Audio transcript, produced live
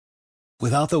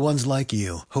Without the ones like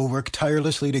you, who work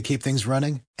tirelessly to keep things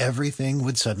running, everything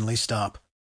would suddenly stop.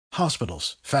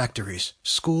 Hospitals, factories,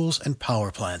 schools, and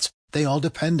power plants, they all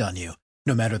depend on you.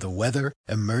 No matter the weather,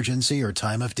 emergency, or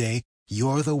time of day,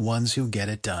 you're the ones who get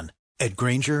it done. At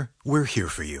Granger, we're here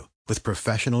for you with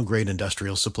professional-grade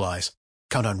industrial supplies.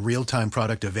 Count on real-time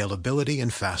product availability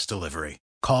and fast delivery.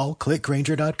 Call, click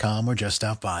Granger.com, or just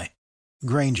stop by.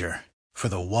 Granger, for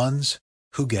the ones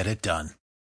who get it done.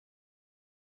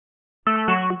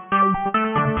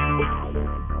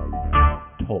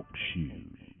 Talk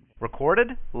shoes.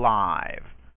 Recorded live.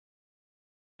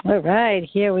 All right,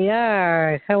 here we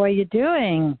are. How are you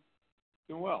doing?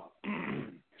 Doing well.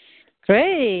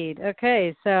 Great.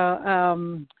 Okay, so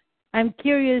I'm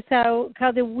curious how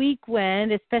the week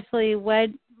went, especially what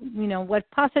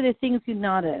positive things you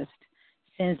noticed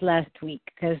since last week,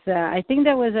 because I think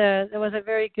that was a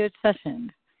very good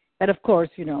session. But of course,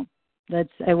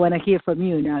 I want to hear from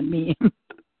you, not me.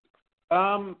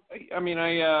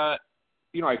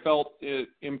 I felt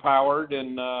empowered,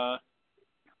 and I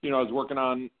was working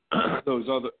on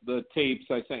the tapes.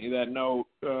 I sent you that note.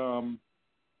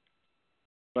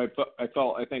 I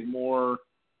felt, I think, more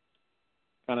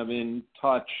kind of in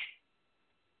touch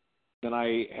than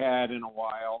I had in a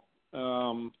while.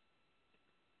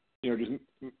 Just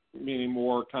meaning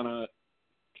more kind of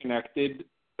connected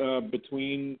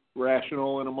between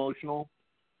rational and emotional.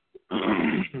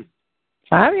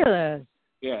 Fabulous.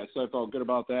 Yeah, so I felt good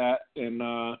about that, and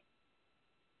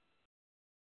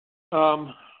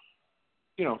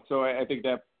so I think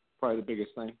that's probably the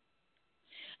biggest thing.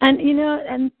 And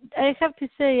and I have to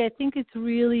say, I think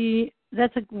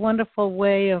that's a wonderful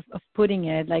way of putting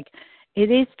it. Like,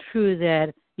 it is true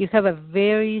that you have a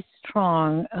very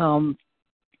strong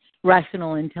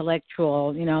rational,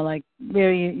 intellectual,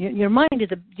 your mind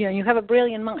is you have a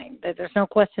brilliant mind. There's no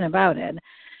question about it.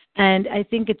 And I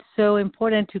think it's so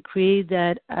important to create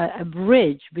that a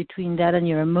bridge between that and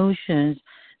your emotions,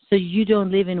 so you don't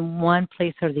live in one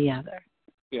place or the other.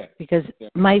 Yeah. Because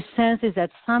my sense is that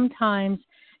sometimes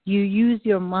you use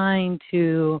your mind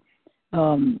to,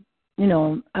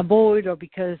 avoid, or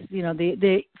because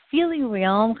the feeling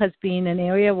realm has been an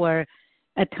area where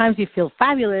at times you feel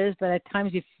fabulous, but at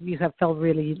times you have felt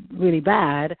really, really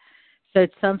bad. So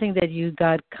it's something that you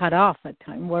got cut off at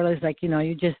times. Whereas,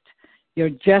 you're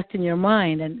just in your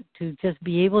mind, and to just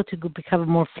be able to become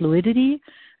more fluidity,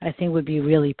 I think would be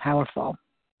really powerful.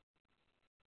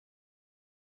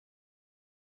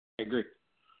 I agree.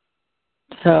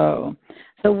 So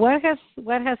what has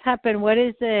happened? What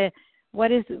is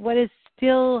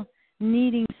still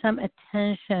needing some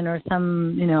attention or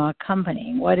some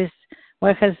accompanying? What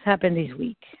has happened this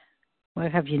week?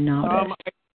 What have you noticed?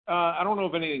 I don't know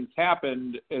if anything's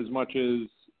happened as much as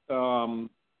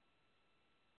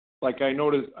I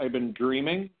noticed I've been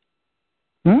dreaming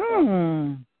a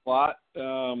lot.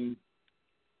 And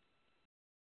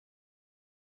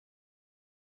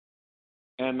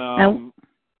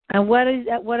what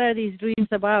are these dreams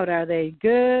about? Are they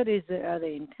good? Are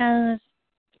they intense?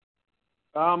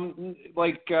 I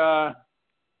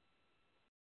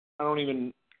don't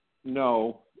even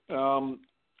know.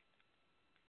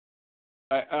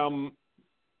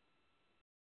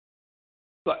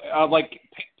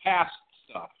 Past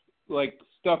stuff, like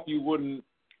stuff you wouldn't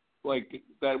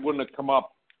that wouldn't have come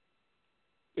up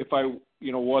if I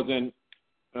wasn't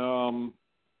kind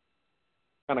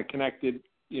of connecting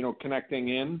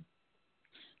in.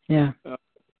 Yeah.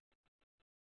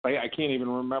 I can't even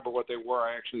remember what they were.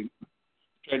 I actually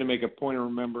tried to make a point of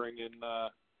remembering, and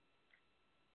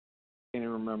can't even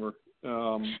remember.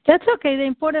 That's okay. The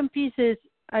important piece is: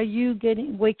 are you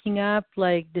waking up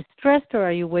distressed, or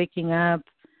are you waking up,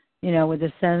 with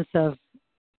a sense of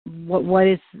what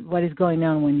is going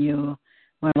on when you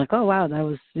were like, oh wow, that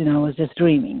was I was just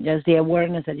dreaming. Just the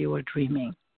awareness that you were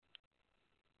dreaming.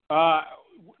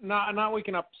 Not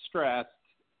waking up stressed.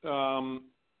 But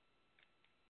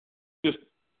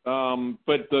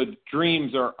the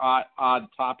dreams are odd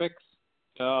topics.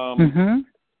 So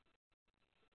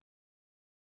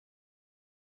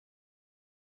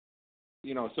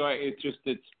I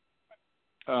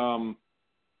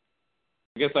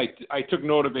guess I took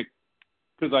note of it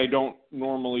because I don't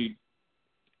normally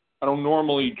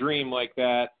dream like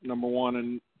that, number one,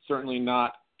 and certainly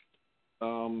not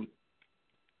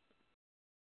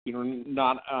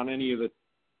not on any of the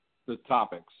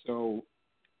topics. So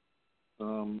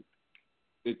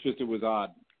it was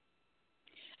odd.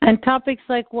 And topics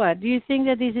like what? Do you think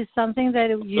that this is something that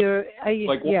you're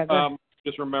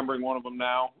just remembering one of them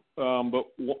now. But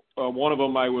one of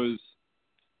them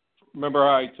remember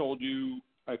how I told you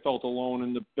I felt alone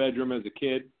in the bedroom as a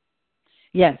kid?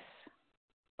 Yes.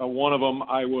 one of them,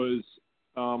 I was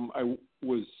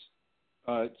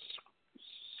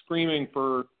screaming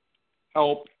for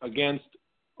help against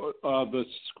the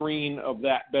screen of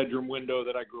that bedroom window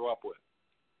that I grew up with.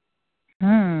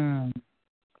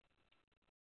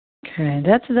 Okay,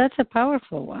 that's a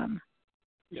powerful one.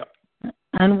 Yep.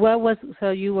 And so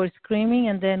you were screaming,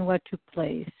 and then what took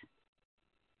place?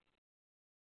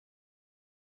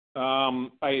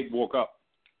 I woke up.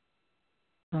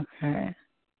 Okay.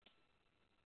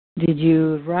 Did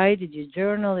you write? Did you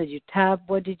journal? Did you tap?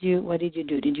 What did you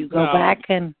do? Did you go back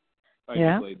and? I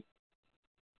yeah. played.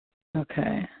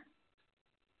 Okay.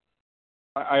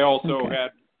 I also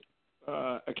had.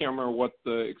 I can't remember what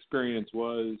the experience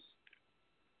was,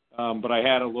 but I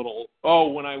had a little.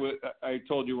 I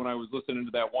told you when I was listening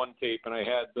to that one tape, and I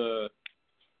had the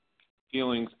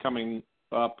feelings coming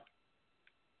up.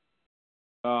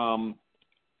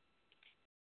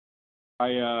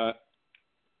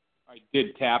 I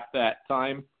did tap that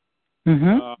time.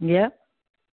 Yeah.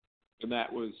 And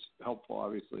that was helpful,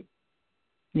 obviously.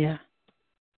 Yeah.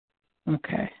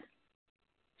 Okay.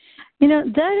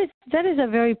 That is a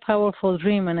very powerful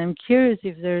dream, and I'm curious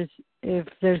if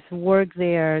there's work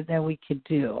there that we could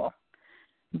do,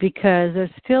 because there's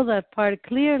still that part.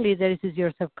 Clearly, this is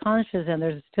your subconscious, and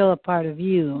there's still a part of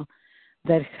you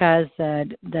that has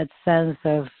that sense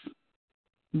of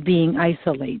being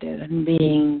isolated and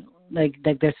being like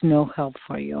there's no help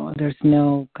for you, there's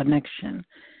no connection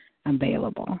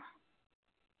available.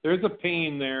 There's a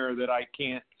pain there that I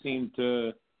can't seem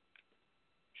to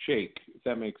shake, if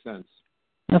that makes sense.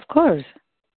 Of course.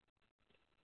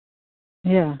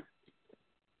 Yeah.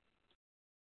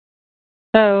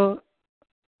 So,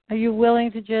 are you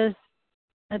willing to just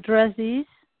address these?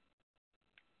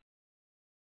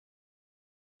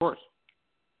 Of course.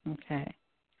 Okay.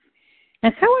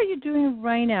 And how are you doing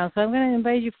right now? So I'm going to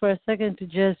invite you for a second to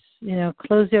just,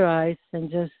 close your eyes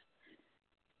and just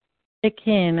check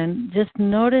in and just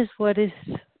notice what is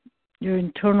your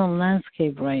internal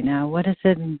landscape right now. What is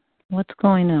it? What's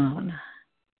going on?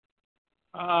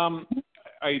 How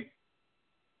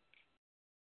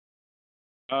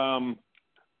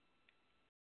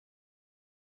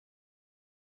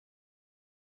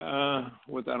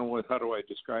do I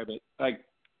describe it?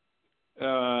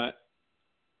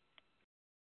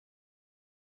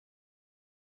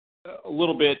 A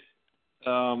little bit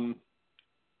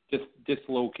just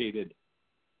dislocated.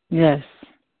 Yes.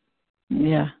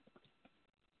 Yeah.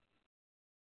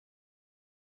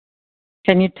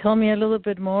 Can you tell me a little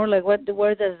bit more? Like where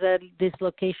does that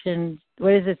dislocation,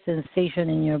 where is the sensation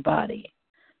in your body?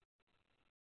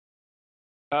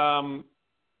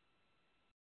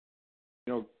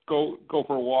 Go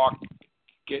for a walk,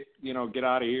 get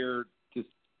out of here, just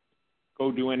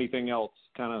go do anything else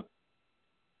kind of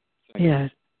thing.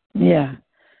 Yeah.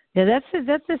 That's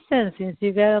a sense. Since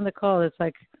you got on the call, it's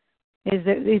like, is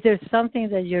there something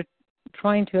that you're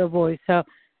trying to avoid? So,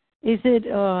 is it?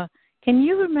 Can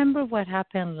you remember what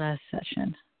happened last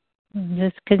session?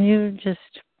 Can you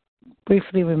just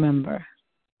briefly remember?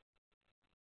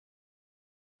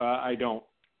 I don't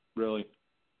really.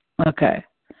 Okay.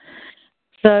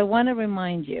 So I want to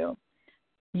remind you,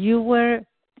 you were,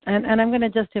 and I'm going to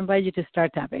just invite you to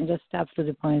start tapping. Just tap to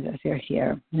the point as you're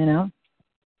here, And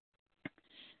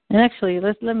actually,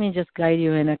 let me just guide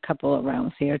you in a couple of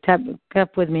rounds here. Tap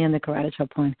with me in the karate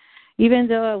chop point. Even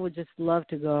though I would just love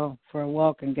to go for a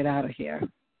walk and get out of here.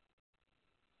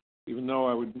 Even though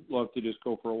I would love to just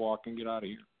go for a walk and get out of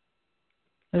here.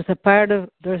 There's a part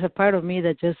of me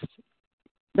that just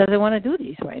doesn't want to do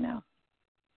these right now.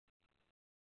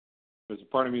 There's a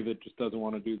part of me that just doesn't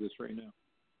want to do this right now.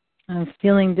 I'm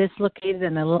feeling dislocated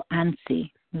and a little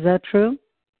antsy. Is that true?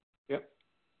 Yep.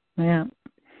 Yeah.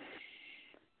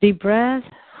 Deep breath.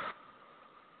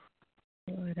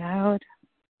 Blow it out.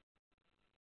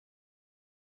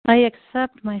 I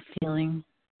accept my feeling.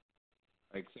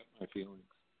 I accept my feelings.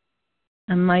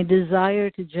 And my desire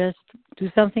to just do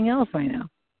something else right now.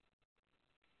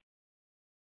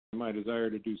 My desire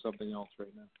to do something else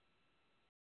right now.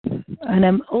 And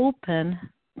I'm open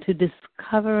to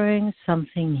discovering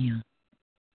something new.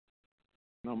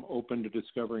 And I'm open to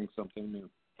discovering something new.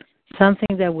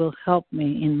 Something that will help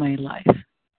me in my life.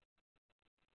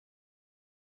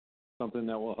 Something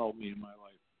that will help me in my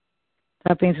life.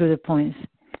 Tapping through the points.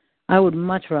 I would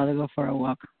much rather go for a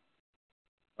walk.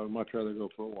 I would much rather go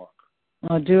for a walk.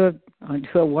 Or do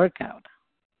a workout.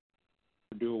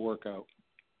 Or do a workout.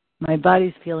 My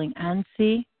body's feeling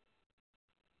antsy.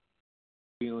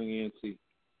 Feeling antsy.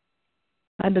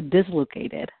 I'm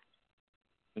dislocated.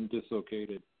 And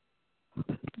dislocated.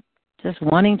 Just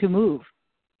wanting to move.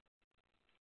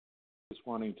 Just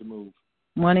wanting to move.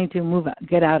 Wanting to move out,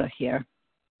 get out of here.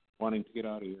 Wanting to get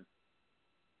out of here.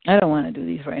 I don't want to do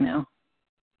these right now.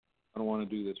 I don't want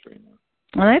to do this right now.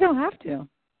 And I don't have to.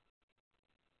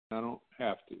 I don't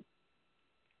have to.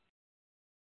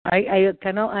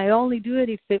 I only do it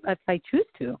if I choose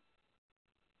to.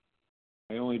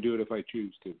 I only do it if I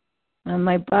choose to. And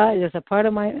my body, there's a part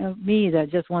of me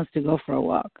that just wants to go for a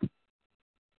walk.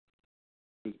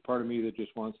 There's a part of me that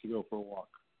just wants to go for a walk.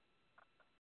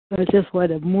 I just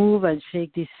want to move and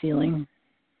shake this feeling.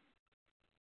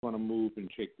 I want to move and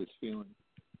shake this feeling.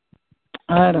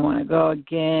 I don't want to go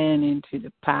again into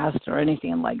the past or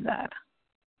anything like that.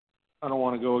 I don't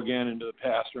want to go again into the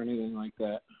past or anything like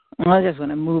that. I just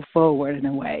want to move forward in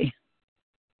a way.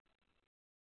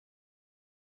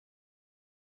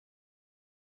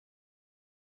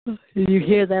 Did you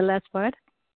hear that last part?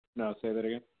 No, say that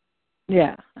again.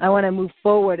 Yeah, I want to move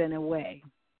forward in a way.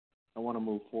 I want to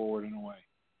move forward in a way.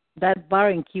 That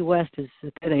bar in Key West is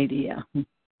a good idea.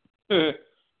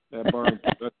 That bar in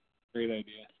Key West is a great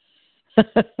idea.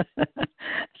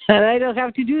 And I don't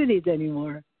have to do this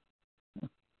anymore.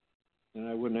 And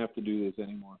I wouldn't have to do this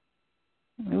anymore.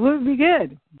 It would be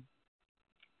good.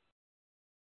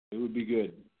 It would be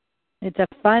good. It's a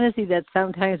fantasy that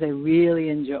sometimes I really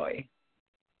enjoy.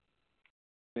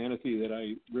 Fantasy that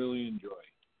I really enjoy.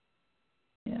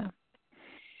 Yeah.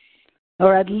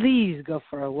 Or at least go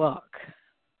for a walk.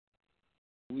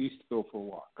 At least go for a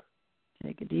walk.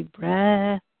 Take a deep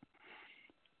breath.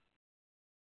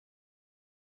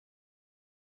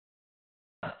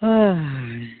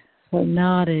 So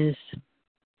notice.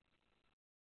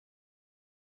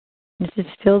 Is it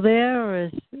still there, or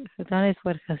is that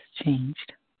what has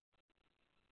changed?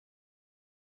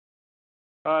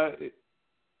 I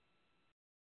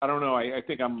don't know. I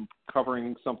think I'm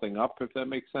covering something up, if that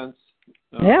makes sense.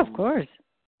 Yeah, of course.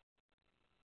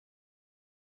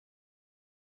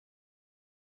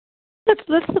 Let's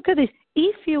look at this.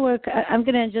 If you were, I'm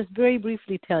going to just very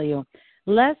briefly tell you.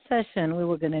 Last session we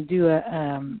were going to do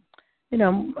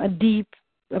a deep,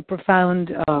 a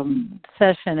profound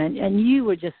session, and you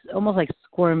were just almost like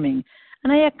squirming,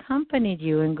 and I accompanied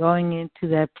you in going into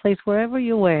that place wherever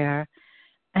you were,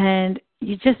 and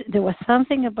there was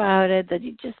something about it that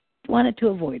you just wanted to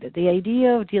avoid it. The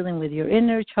idea of dealing with your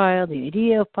inner child, the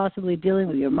idea of possibly dealing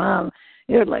with your mom,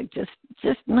 you're like just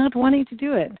not wanting to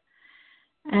do it.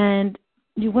 And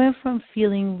you went from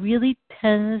feeling really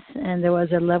tense, and there was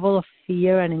a level of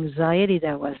fear and anxiety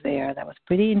that was there that was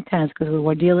pretty intense because we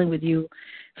were dealing with you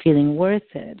feeling worth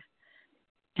it.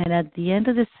 And at the end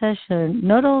of the session,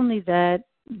 not only that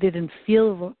didn't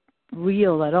feel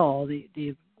real at all, this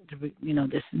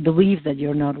belief that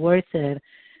you're not worth it,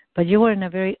 but you were in a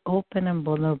very open and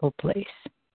vulnerable place.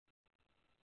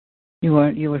 You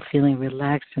were feeling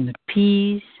relaxed and at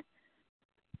peace.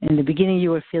 In the beginning,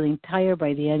 you were feeling tired.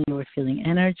 By the end, you were feeling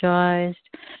energized.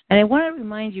 And I want to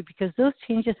remind you, because those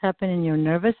changes happen in your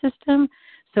nervous system,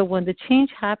 so when the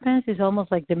change happens, it's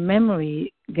almost like the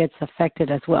memory gets affected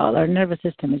as well. Our nervous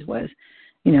system is what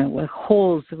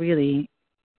holds really.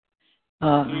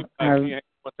 Can you hang on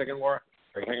 1 second, Laura?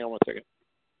 Sorry, hang on 1 second.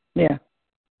 Yeah.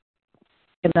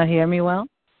 Can you hear me well?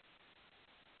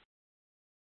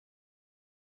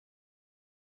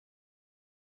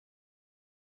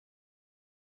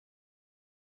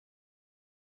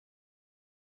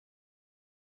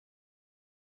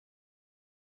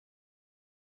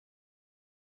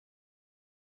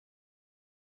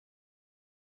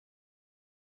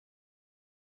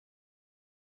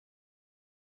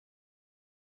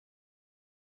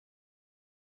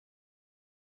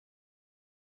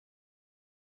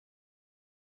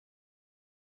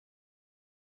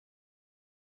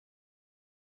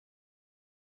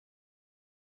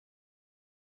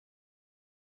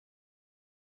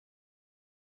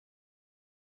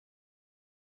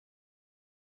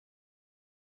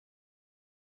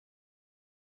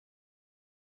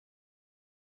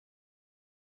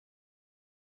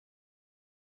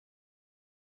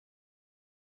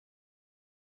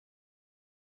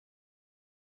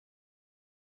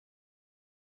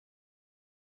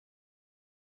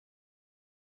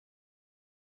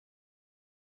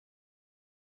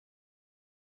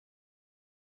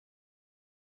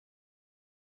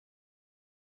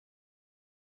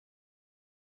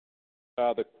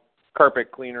 The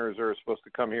carpet cleaners are supposed to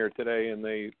come here today, and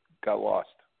they got lost.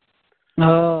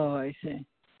 Oh, I see.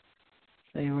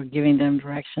 So you were giving them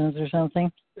directions or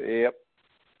something? Yep.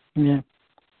 Yeah.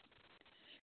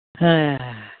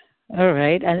 All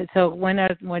right. And so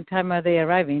what time are they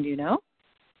arriving? Do you know?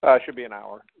 Should be an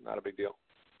hour. Not a big deal.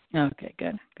 Okay,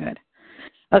 good.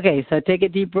 Okay, so take a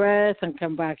deep breath and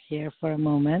come back here for a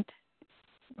moment.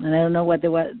 And I don't know what the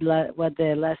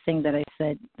last thing that I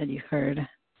said that you heard.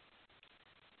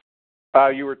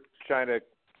 You were trying to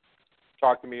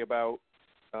talk to me about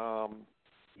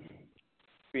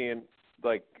being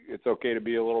like it's okay to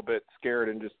be a little bit scared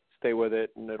and just stay with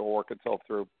it, and it'll work itself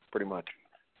through, pretty much.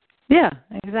 Yeah,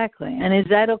 exactly. And is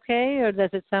that okay, or does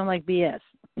it sound like BS?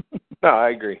 No, I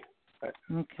agree.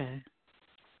 Okay.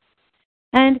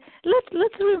 And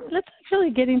let's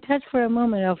actually get in touch for a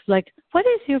moment of like, what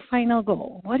is your final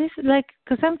goal? What is it like?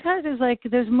 Because sometimes it's like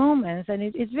there's moments, and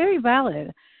it's very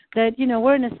valid that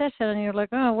we're in a session and you're like,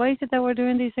 oh, why is it that we're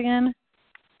doing this again?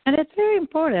 And it's very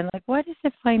important. Like, what is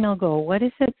the final goal? What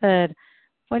is it that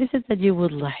you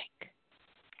would like?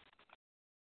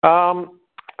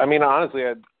 I mean, honestly,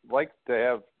 I'd like to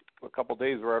have a couple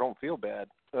days where I don't feel bad.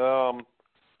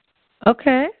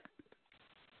 Okay.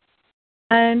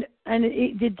 And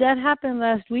did that happen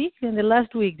last week? In the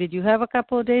last week, did you have a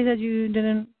couple of days that you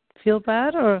didn't feel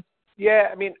bad, or? Yeah,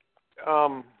 I mean,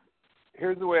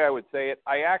 here's the way I would say it.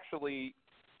 I actually,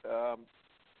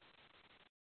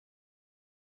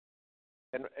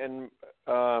 and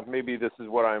maybe this is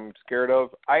what I'm scared of.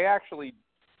 I actually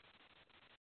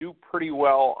do pretty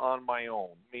well on my own,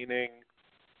 meaning,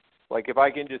 like, if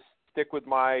I can just stick with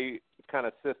my kind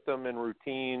of system and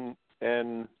routine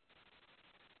and,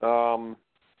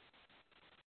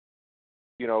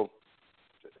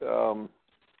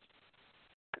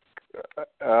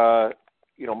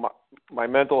 my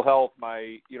mental health,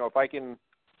 if I can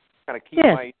kind of keep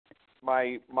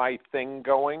my thing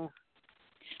going.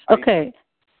 Okay.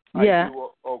 I yeah. do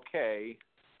okay.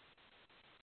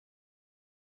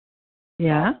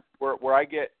 Yeah. Where I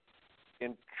get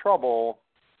in trouble,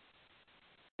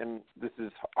 and this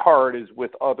is hard, is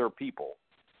with other people.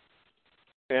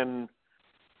 And,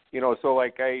 so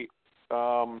like I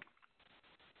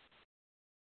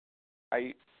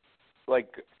like,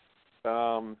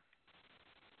 and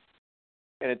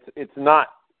it's not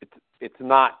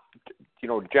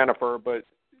Jennifer, but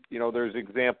there's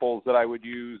examples that I would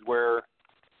use where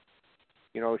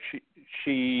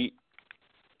she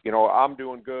I'm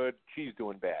doing good, she's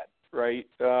doing bad, right?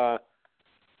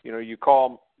 You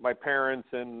call my parents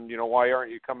and why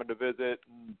aren't you coming to visit,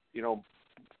 and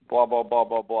blah blah blah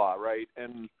blah blah, right?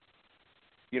 And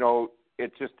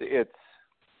it's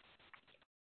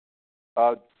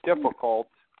difficult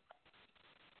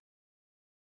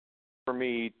for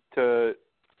me to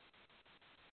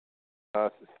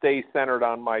stay centered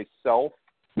on myself.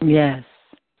 Yes.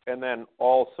 And then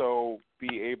also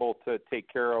be able to take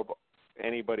care of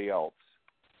anybody else.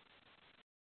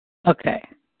 Okay.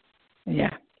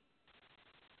 Yeah.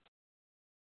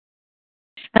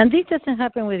 And this doesn't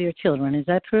happen with your children, is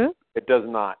that true? It does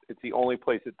not. It's the only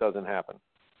place it doesn't happen.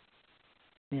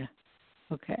 Yeah.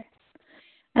 Okay.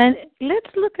 And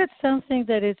let's look at something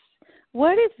that is,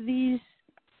 what is these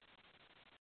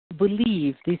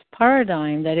belief, this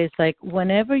paradigm that is like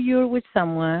whenever you're with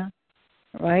someone,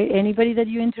 right, anybody that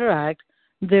you interact,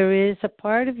 there is a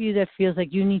part of you that feels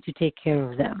like you need to take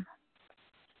care of them.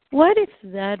 What if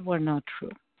that were not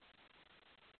true?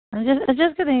 I'm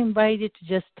just going to invite you to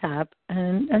just tap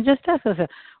and just ask yourself,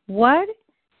 what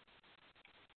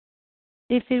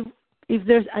if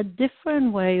there's a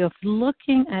different way of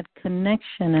looking at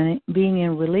connection and being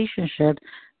in relationship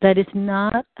that is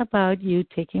not about you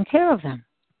taking care of them?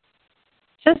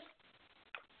 Just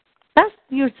ask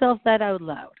yourself that out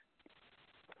loud,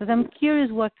 because I'm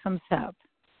curious what comes up.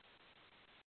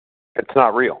 It's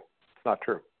not real. It's not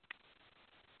true.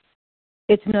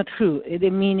 It's not true,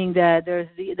 meaning that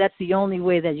that's the only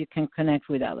way that you can connect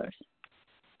with others.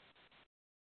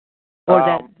 Or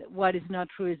that what is not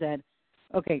true is that,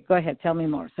 okay, go ahead, tell me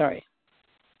more, sorry.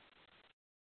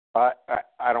 I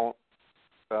don't,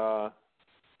 so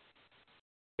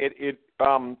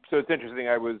it's interesting,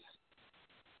 I was,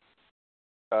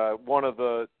 one of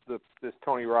this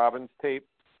Tony Robbins tape.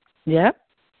 Yeah.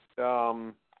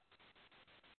 One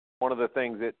of the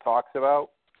things it talks about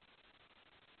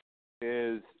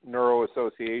is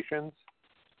neuroassociations.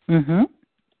 Mm-hmm.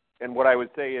 And what I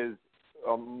would say is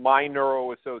my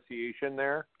neuroassociation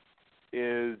there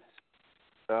is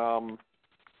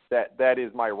that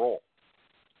is my role.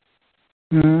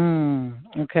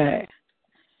 Okay.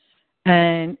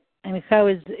 And how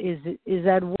is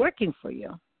that working for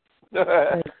you?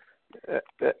 Because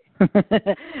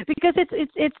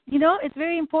it's it's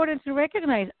very important to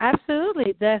recognize,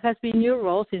 absolutely, that has been your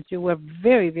role since you were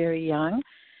very, very young.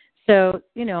 So,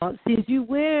 since you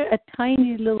were a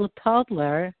tiny little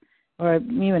toddler or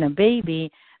even a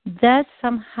baby, that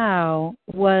somehow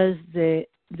was the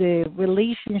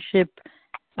relationship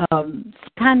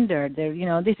standard.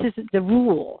 This is the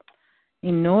rule.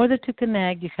 in order to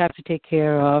connect, you have to take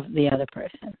care of the other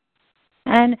person.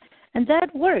 And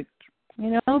that worked,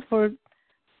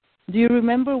 do you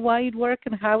remember why it worked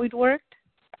and how it worked?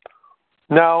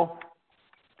 No.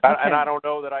 Okay. And I don't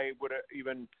know that I would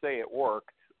even say it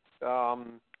worked.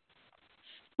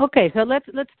 Okay, so let's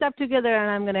stop together,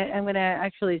 and I'm gonna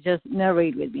actually just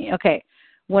narrate with me. Okay,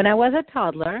 when I was a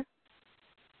toddler.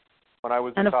 When I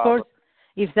was a and toddler. Of course,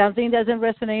 if something doesn't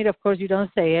resonate, of course you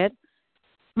don't say it.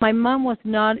 My mom was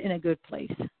not in a good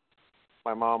place.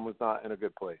 My mom was not in a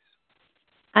good place.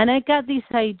 And I got this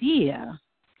idea.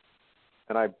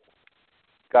 And I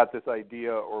got this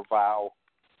idea or vow.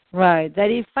 Right, that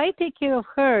if I take care of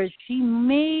her, she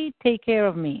may take care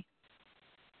of me.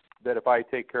 That if I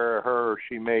take care of her,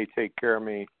 she may take care of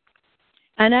me.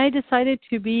 And I decided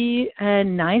to be a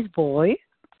nice boy.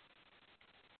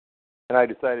 And I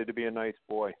decided to be a nice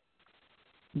boy.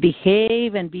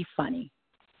 Behave and be funny.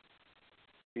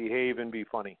 Behave and be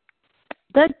funny.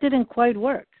 That didn't quite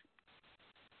work.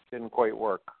 Didn't quite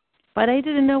work. But I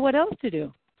didn't know what else to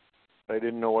do. I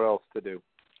didn't know what else to do.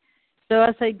 So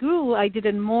as I grew, I did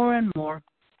it more and more.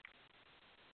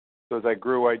 So as I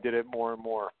grew, I did it more and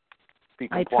more. Be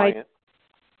compliant.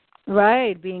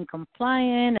 Right, being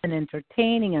compliant and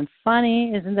entertaining and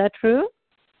funny. Isn't that true?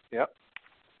 Yep.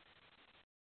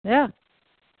 Yeah.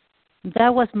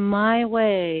 That was my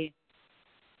way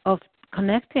of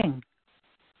connecting.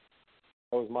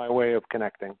 That was my way of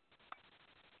connecting.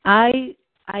 I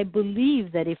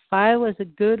believe that if I was a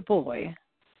good boy.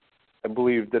 I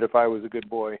believed that if I was a good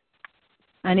boy.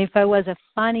 And if I was a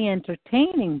funny,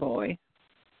 entertaining boy.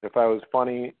 If I was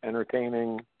funny,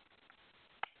 entertaining.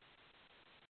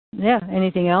 Yeah.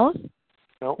 Anything else?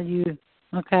 No.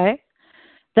 Okay.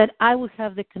 That I would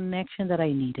have the connection that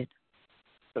I needed.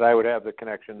 That I would have the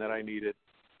connection that I needed.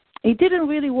 It didn't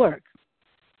really work.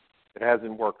 It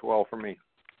hasn't worked well for me.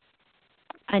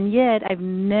 And yet I've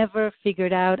never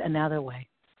figured out another way.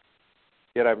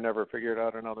 Yet I've never figured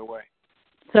out another way.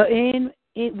 So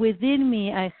within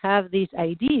me, I have this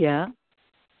idea.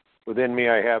 Within me,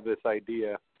 I have this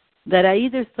idea. That I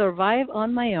either survive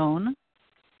on my own.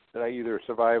 That I either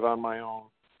survive on my own.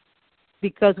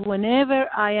 Because whenever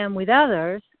I am with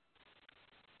others.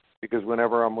 Because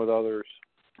whenever I'm with others.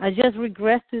 I just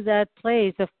regress to that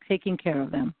place of taking care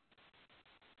of them.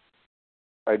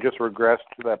 I just regress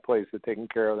to that place of taking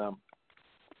care of them.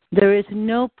 There is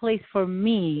no place for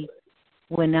me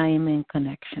when I am in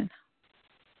connection.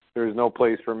 There is no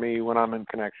place for me when I'm in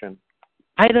connection.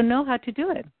 I don't know how to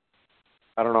do it.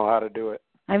 I don't know how to do it.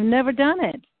 I've never done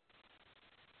it.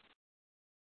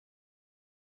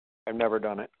 I've never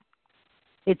done it.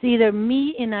 It's either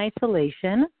me in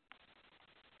isolation.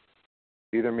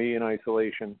 Either me in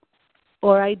isolation.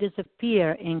 Or I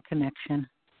disappear in connection.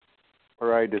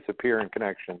 Or I disappear in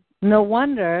connection. No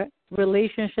wonder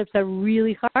relationships are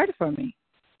really hard for me.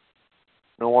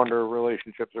 No wonder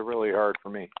relationships are really hard for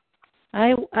me.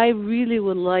 I really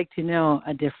would like to know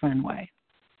a different way.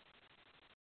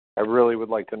 I really would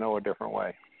like to know a different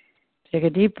way. Take a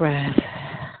deep breath.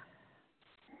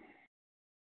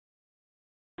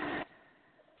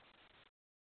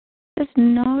 Just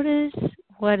notice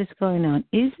what is going on.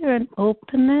 Is there an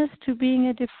openness to being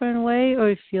a different way, or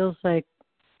it feels like,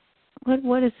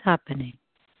 what is happening?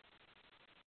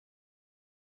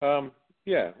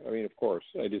 Yeah, I mean, of course.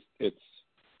 I think it's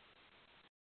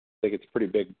a pretty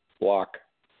big block.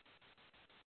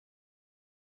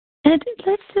 And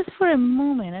let's just for a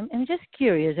moment, I'm just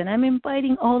curious, and I'm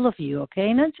inviting all of you,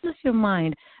 okay? Not just your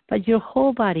mind, but your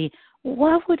whole body.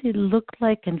 What would it look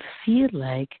like and feel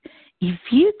like if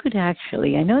you could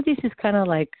actually, I know this is kind of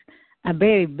like a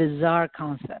very bizarre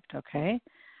concept, okay?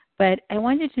 But I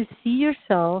want you to see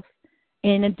yourself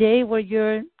in a day where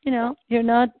you're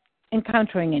not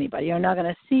encountering anybody. You're not going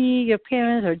to see your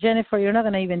parents or Jennifer. You're not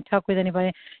going to even talk with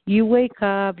anybody. You wake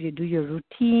up, you do your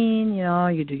routine,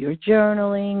 you do your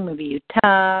journaling, maybe you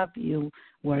tap, you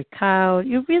work out.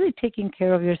 You're really taking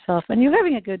care of yourself, and you're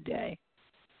having a good day.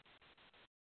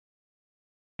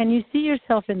 And you see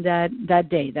yourself in that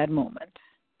day, that moment.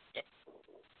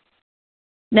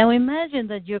 Now imagine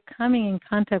that you're coming in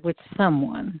contact with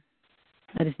someone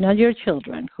that is not your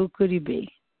children. Who could it be?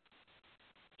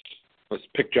 Let's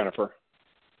pick Jennifer.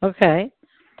 Okay.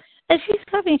 And she's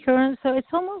coming here, so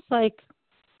it's almost like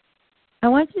I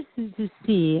want you to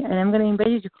see, and I'm going to invite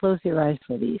you to close your eyes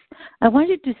for these. I want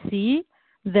you to see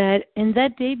that in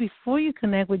that day before you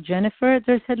connect with Jennifer,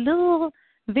 there's a little,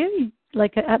 very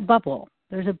like a bubble.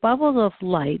 There's a bubble of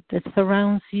light that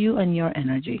surrounds you and your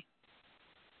energy.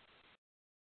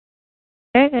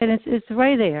 Okay, and it's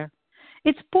right there.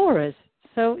 It's porous,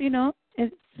 so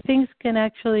things can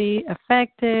actually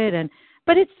affect it,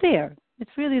 but it's there.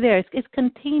 It's really there. It's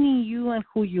containing you and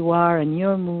who you are and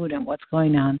your mood and what's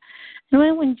going on.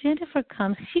 And when Jennifer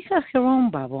comes, she has her own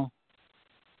bubble.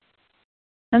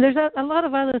 And there's a lot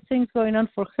of other things going on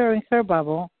for her in her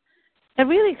bubble that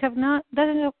really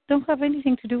don't have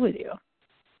anything to do with you.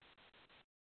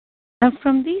 And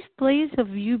from this place of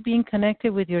you being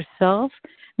connected with yourself,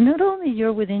 not only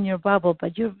you're within your bubble,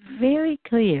 but you're very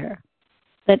clear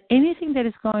that anything that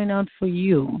is going on for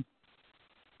you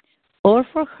or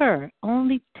for her,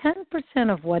 only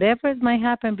 10% of whatever might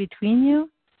happen between you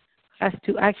has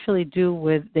to actually do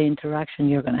with the interaction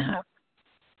you're going to have.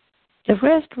 The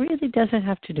rest really doesn't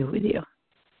have to do with you.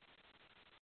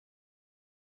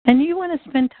 And you want to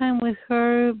spend time with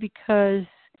her because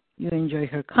you enjoy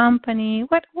her company.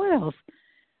 What else?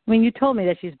 I mean, you told me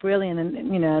that she's brilliant, and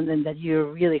and that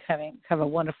you really have a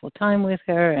wonderful time with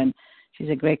her, and she's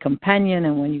a great companion.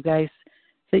 And when you guys,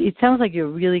 so it sounds like you're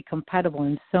really compatible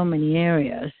in so many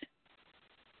areas.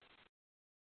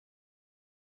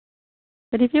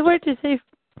 But if you were to say,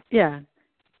 yeah,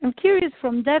 I'm curious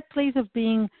from that place of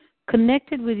being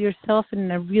connected with yourself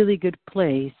in a really good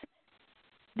place.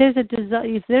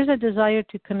 If there's a desire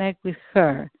to connect with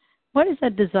her, what is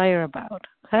that desire about?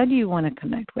 How do you want to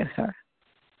connect with her?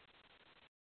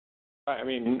 I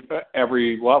mean,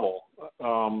 every level,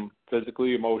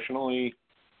 physically, emotionally.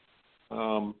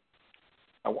 I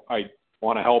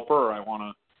want to help her. I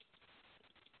want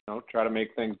to, try to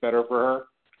make things better for her.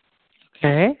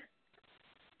 Okay.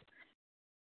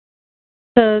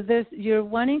 So you're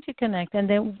wanting to connect, and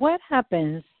then what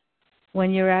happens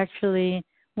when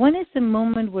when is the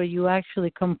moment where you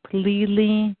actually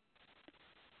completely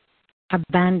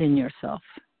abandon yourself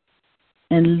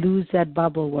and lose that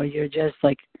bubble where you're just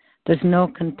like, there's no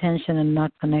contention and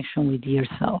not connection with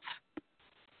yourself?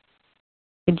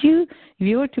 If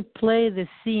you were to play the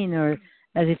scene or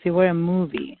as if it were a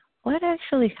movie, what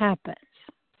actually happens?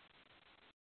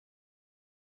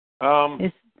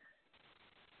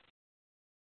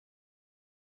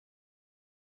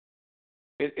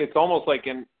 It's almost like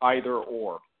an either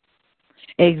or.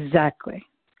 Exactly.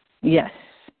 Yes.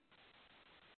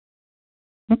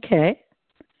 Okay.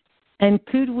 And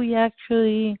could we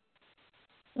actually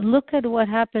look at what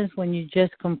happens when you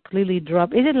just completely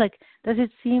drop? Does it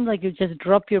seem like you just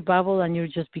drop your bubble and you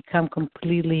just become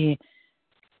completely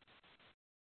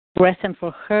present for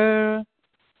her?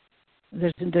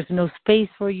 There's no space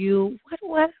for you.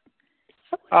 What?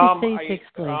 How would you say takes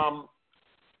place?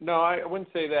 No, I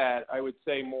wouldn't say that. I would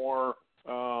say more.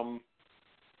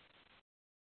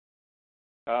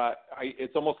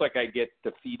 It's almost like I get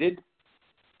defeated.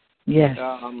 Yes.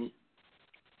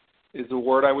 Is the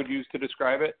word I would use to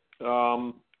describe it.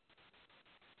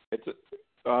 It's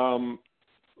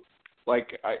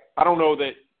like I don't know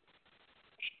that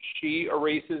she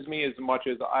erases me as much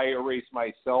as I erase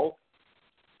myself.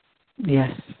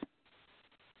 Yes.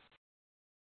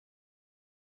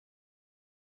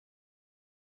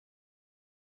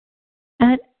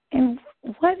 And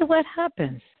what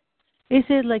happens? Is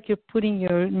it like you're putting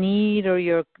your need or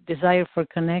your desire for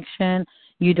connection,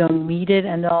 you don't meet it,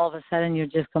 and all of a sudden you're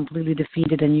just completely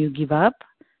defeated and you give up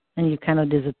and you kind of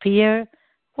disappear?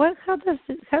 How does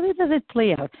it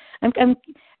play out? I'm going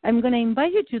to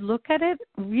invite you to look at it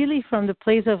really from the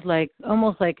place of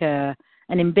almost like an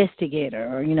investigator,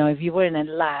 or if you were in a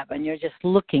lab and you're just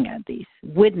looking at these,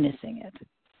 witnessing it.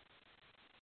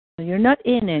 So you're not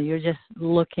in it, you're just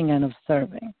looking and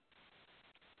observing.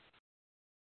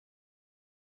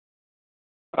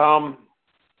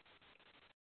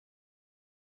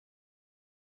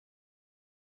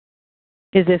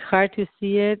 Is it hard to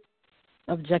see it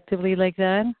objectively like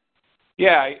that?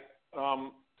 Yeah,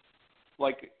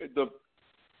 like the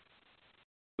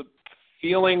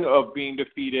feeling of being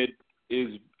defeated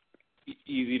is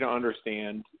easy to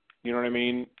understand. You know what I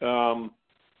mean?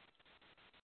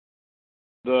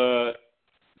 The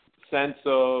sense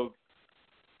of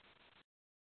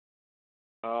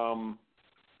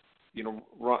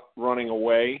running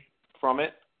away from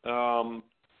it.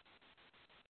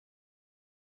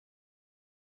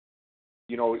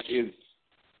 Is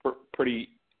pretty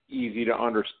easy to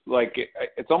understand. Like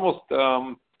it's almost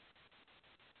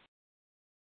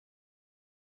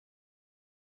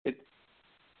it's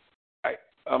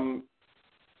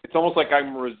almost like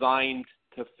I'm resigned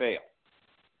to fail.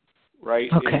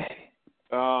 Right? Okay.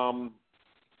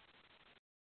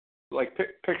 Like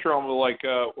picture almost like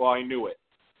I knew it.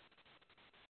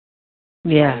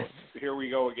 Yes. Here we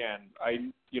go again.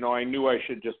 I knew I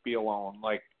should just be alone.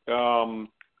 Like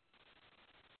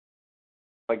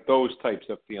those types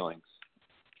of feelings.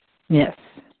 Yes.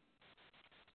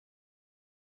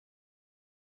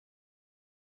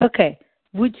 Okay.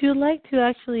 Would you like to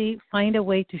actually find a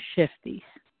way to shift these?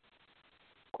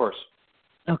 Of course.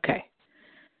 Okay.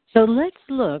 So let's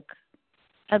look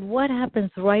at what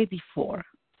happens right before.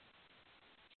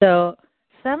 So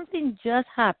something just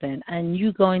happened, and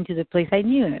you go into the place. I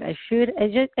knew it. I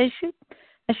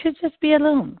should just be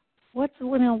alone. Why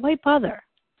bother?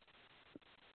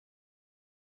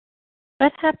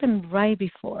 What happened right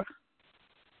before?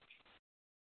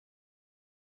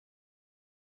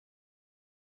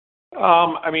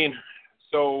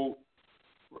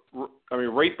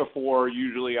 Right before,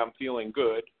 usually I'm feeling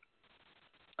good.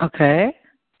 Okay.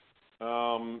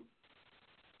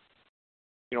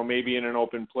 Maybe in an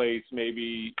open place,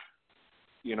 maybe,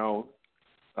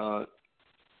 I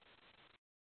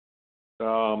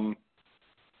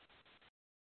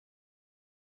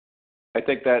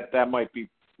think that might be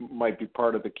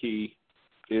part of the key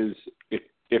is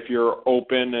if you're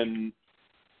open and,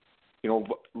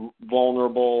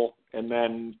 vulnerable and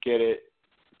then get it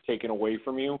taken away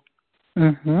from you.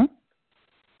 Mm-hmm.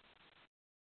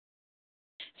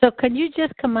 So can you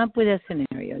just come up with a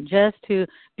scenario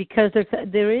because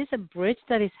there is a bridge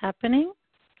that is happening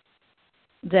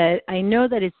that I know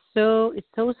that it's so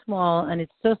small and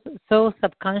it's so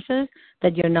subconscious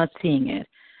that you're not seeing it,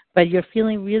 but you're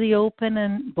feeling really open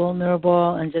and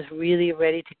vulnerable and just really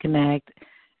ready to connect.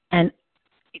 And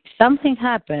if something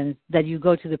happens that you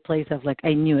go to the place of like,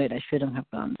 I knew it, I shouldn't have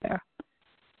gone there.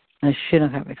 I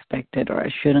shouldn't have expected, or I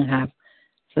shouldn't have.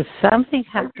 So something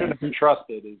happens. I shouldn't have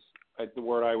trusted is the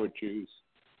word I would choose.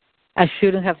 I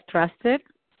shouldn't have trusted?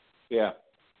 Yeah.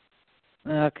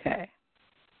 Okay.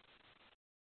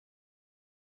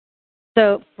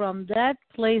 So from that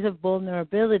place of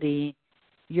vulnerability,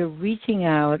 you're reaching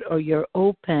out or you're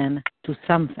open to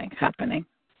something happening.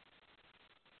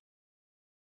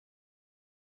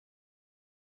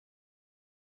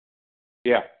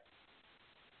 Yeah.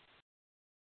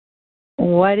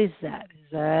 What is that?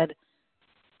 Is that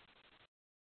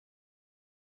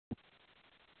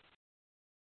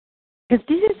because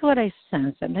this is what I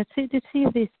sense, and let's see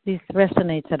if this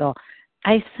resonates at all.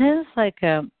 I sense like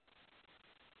a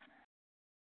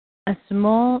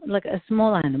small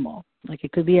animal, like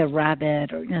it could be a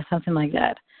rabbit or something like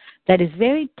that is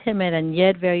very timid and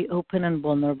yet very open and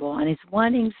vulnerable, and it's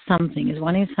wanting something, is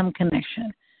wanting some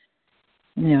connection.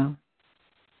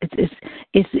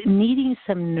 It's needing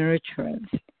some nurturance.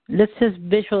 Let's just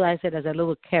visualize it as a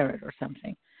little carrot or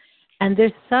something. And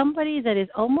there's somebody that is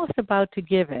almost about to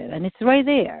give it, and it's right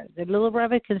there. The little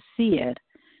rabbit can see it,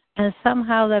 and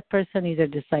somehow that person either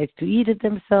decides to eat it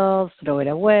themselves, throw it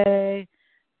away,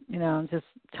 just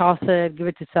toss it, give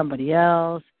it to somebody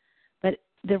else. But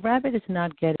the rabbit is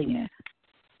not getting it.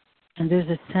 And there's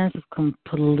a sense of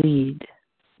complete,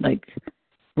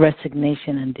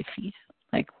 resignation and defeat.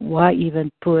 Like, why even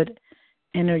put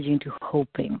energy into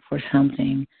hoping for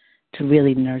something to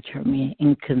really nurture me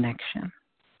in connection?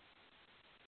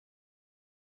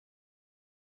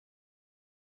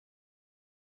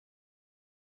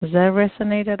 Does that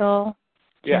resonate at all?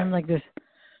 Yeah. Like this.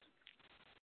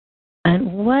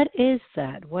 And what is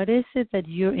that? What is it that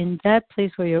you're in that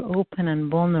place where you're open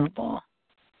and vulnerable?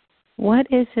 What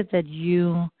is it that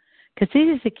because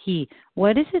this is the key,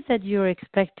 what is it that you're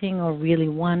expecting or really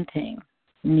wanting,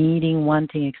 needing,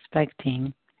 wanting,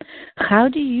 expecting? How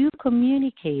do you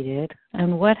communicate it,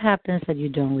 and what happens that you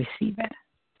don't receive it?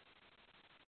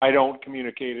 I don't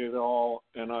communicate it at all,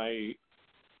 and I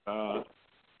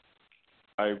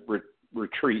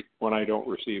retreat when I don't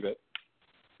receive it.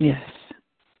 Yes.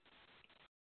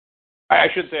 I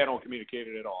should say I don't communicate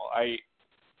it at all.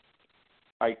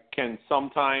 I can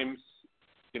sometimes,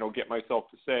 get myself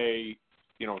to say,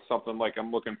 something like,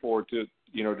 I'm looking forward to,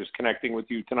 just connecting with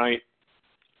you tonight,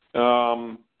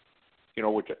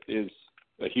 which is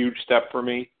a huge step for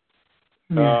me.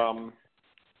 Yeah.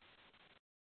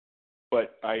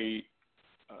 But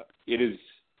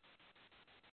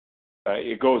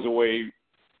it goes away.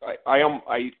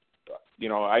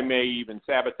 I may even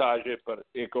sabotage it, but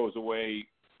it goes away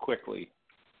quickly.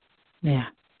 Yeah.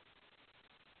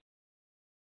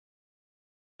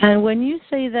 And when you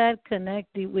say that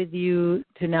connecting with you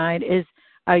tonight,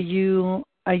 are you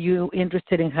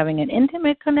interested in having an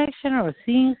intimate connection or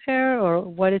seeing her, or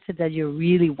what is it that you're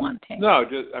really wanting? No,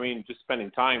 just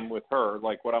spending time with her.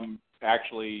 Like, what I'm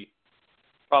actually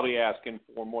probably asking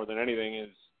for more than anything is,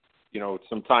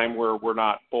 some time where we're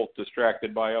not both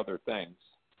distracted by other things.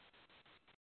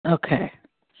 Okay,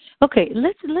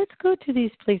 let's go to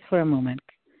this place for a moment.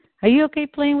 Are you okay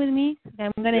playing with me?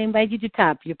 I'm going to invite you to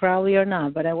tap. You probably are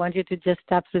not, but I want you to just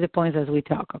tap through the points as we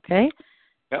talk, okay?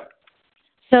 Yep.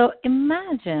 So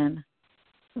imagine,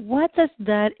 what does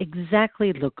that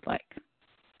exactly look like?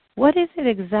 What is it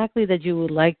exactly that you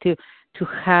would like to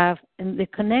have, and the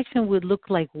connection would look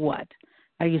like what?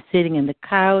 Are you sitting in the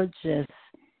couch, just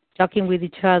talking with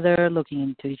each other, looking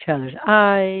into each other's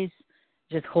eyes,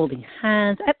 just holding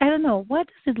hands? I don't know. What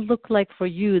does it look like for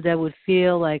you that would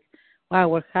feel like, wow,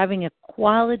 we're having a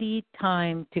quality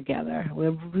time together.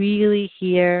 We're really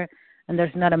here, and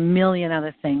there's not a million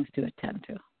other things to attend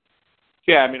to.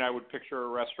 Yeah, I mean, I would picture a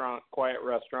restaurant, quiet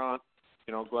restaurant,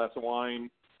 glass of wine,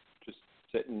 just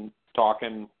sitting,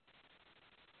 talking.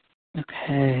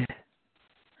 Okay.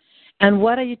 And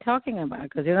what are you talking about?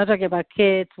 Because you're not talking about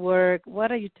kids, work.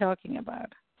 What are you talking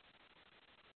about?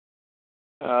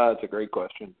 That's a great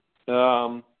question.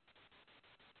 I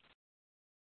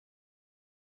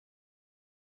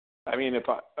mean, if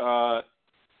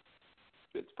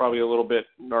it's probably a little bit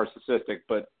narcissistic,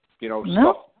 but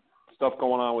No? stuff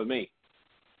going on with me.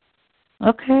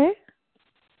 Okay.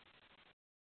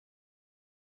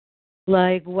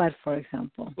 Like what, for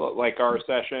example? Like our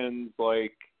sessions,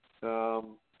 like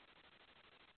some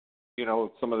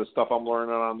of the stuff I'm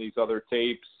learning on these other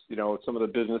tapes. Some of the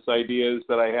business ideas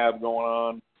that I have going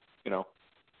on.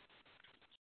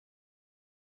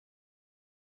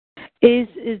 Is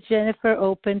Jennifer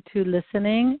open to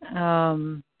listening?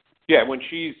 Yeah, when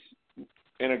she's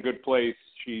in a good place,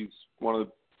 she's one of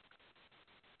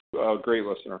the great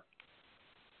listener.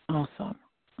 Awesome.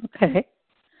 Okay.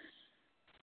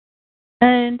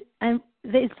 And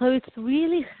so it's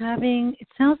really it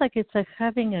sounds like it's like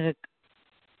having a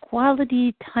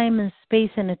quality time and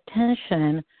space and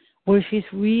attention where she's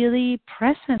really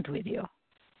present with you.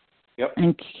 Yep.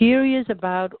 And curious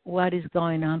about what is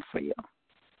going on for you.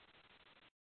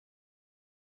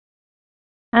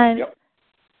 And yep.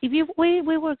 if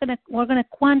we're gonna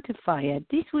quantify it,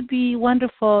 this would be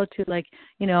wonderful to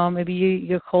maybe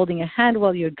you're holding a hand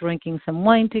while you're drinking some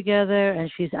wine together,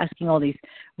 and she's asking all these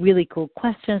really cool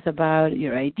questions about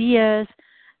your ideas,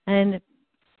 and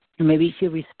maybe she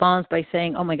responds by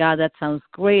saying, "Oh my God, that sounds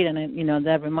great," and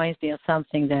that reminds me of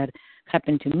something that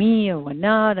happened to me or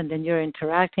whatnot, and then you're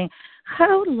interacting.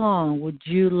 How long would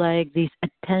you like this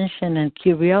attention and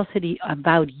curiosity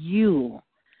about you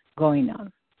going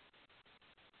on?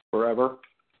 Forever.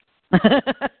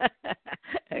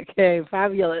 Okay,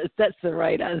 fabulous. That's the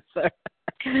right answer.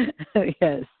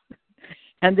 Yes.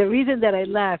 And the reason that I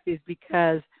laugh is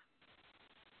because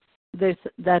there's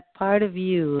that part of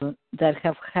you that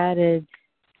have had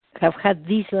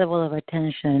this level of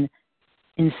attention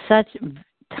in such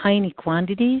tiny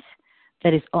quantities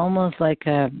that it's almost like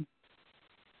I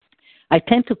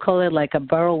tend to call it like a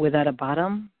barrel without a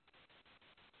bottom,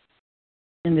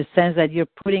 in the sense that you're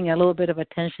putting a little bit of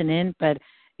attention in, but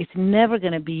it's never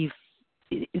going to be,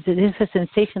 it's a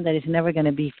sensation that it's never going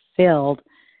to be filled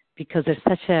because there's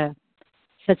such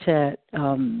a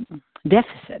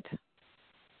deficit.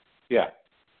 Yeah.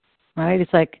 Right?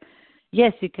 It's like,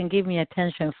 yes, you can give me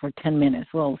attention for 10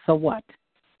 minutes. Well, so what?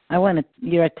 I want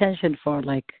your attention for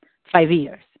like 5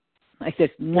 years. Like there's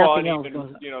nothing else even,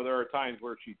 goes on. there are times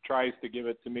where she tries to give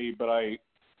it to me, but I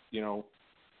don't,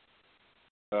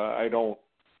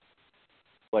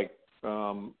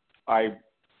 I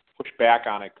push back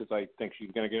on it because I think she's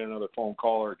going to get another phone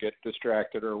call or get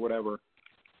distracted or whatever.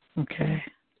 Okay.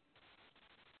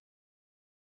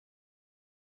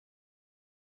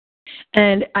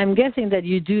 And I'm guessing that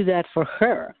you do that for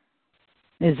her.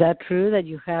 Is that true, that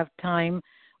you have time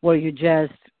where you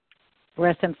just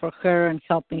present for her and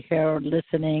helping her or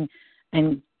listening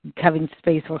and having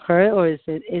space for her, or is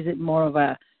it more of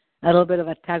a little bit of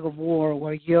a tug of war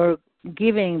where you're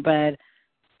giving, but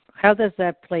how does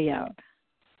that play out?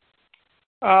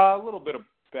 A little bit of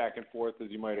back and forth, as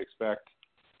you might expect.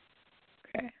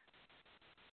 Okay.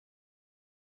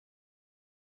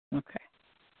 Okay.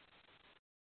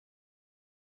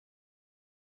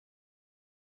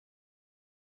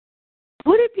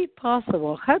 Would it be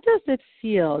possible? How does it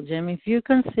feel, Jim, if you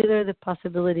consider the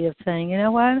possibility of saying, you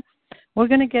know what, we're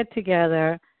going to get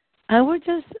together, and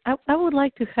I would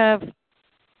like to have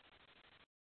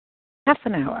half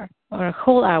an hour or a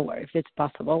whole hour, if it's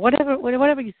possible,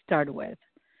 whatever you start with,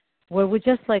 where we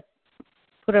just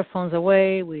put our phones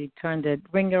away, we turn the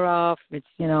ringer off, it's,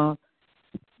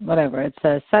 whatever, it's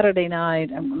a Saturday night,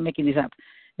 I'm making this up,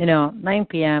 9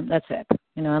 p.m., that's it.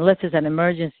 Unless it's an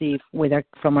emergency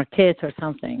from our kids or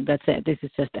something, that's it. This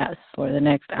is just us for the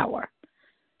next hour.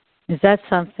 Is that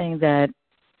something that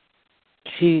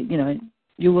she,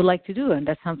 you would like to do, and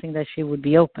that's something that she would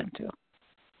be open to?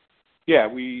 Yeah,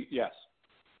 yes.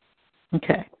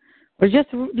 Okay. Or just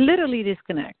literally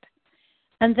disconnect.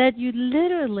 And that you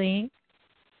literally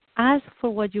ask for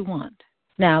what you want.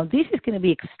 Now, this is going to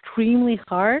be extremely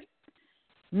hard,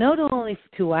 not only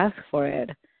to ask for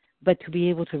it, but to be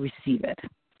able to receive it.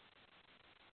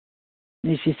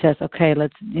 And she says, okay,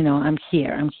 I'm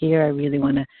here. I really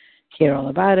want to hear all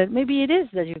about it. Maybe it is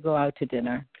that you go out to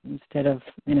dinner instead of,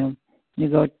 you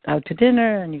go out to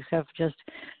dinner and you have just,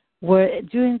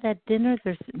 during that dinner,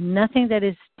 there's nothing that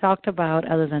is talked about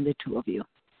other than the two of you.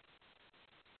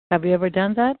 Have you ever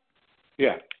done that?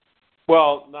 Yeah.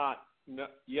 Well,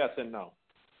 yes and no.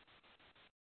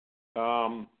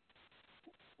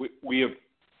 We have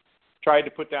tried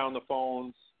to put down the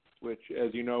phones, which,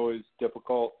 as you know, is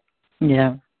difficult.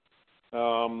 Yeah.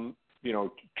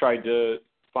 Tried to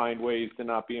find ways to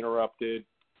not be interrupted.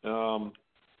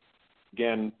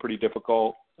 Again, pretty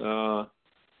difficult. The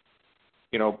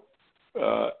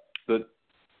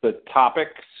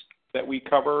topics that we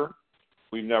cover,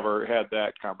 we've never had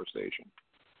that conversation.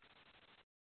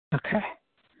 Okay.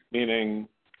 Meaning,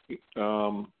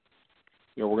 we're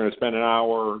going to spend an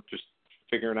hour just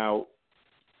figuring out,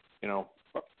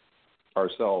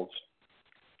 ourselves.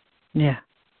 Yeah.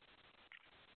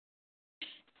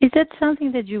 Is that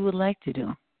something that you would like to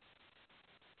do?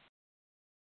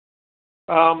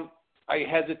 I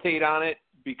hesitate on it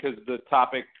because the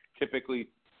topic typically,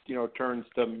 turns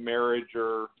to marriage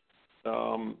or,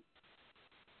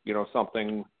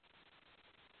 something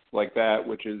like that,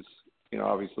 which is,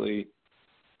 obviously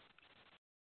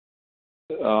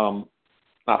not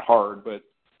hard, but,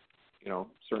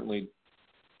 certainly,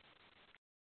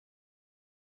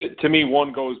 to me,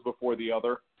 one goes before the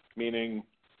other, meaning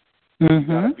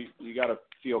Mm-hmm. you got to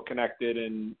feel connected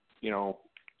and,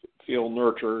 feel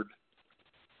nurtured.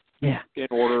 Yeah. In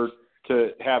order to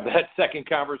have that second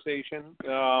conversation.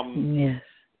 Yes.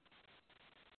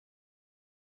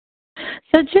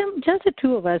 So, Jim, just the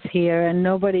two of us here, and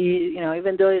nobody,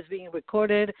 even though it's being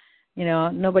recorded,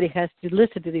 nobody has to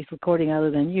listen to this recording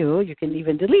other than you. You can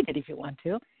even delete it if you want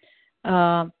to.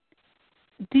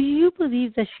 Do you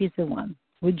believe that she's the one?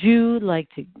 Would you like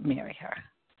to marry her?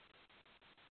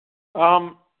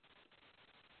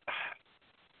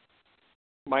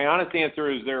 My honest answer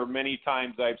is there are many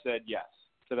times I've said yes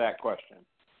to that question.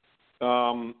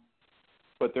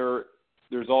 But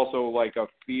there's also like a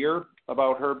fear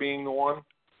about her being the one.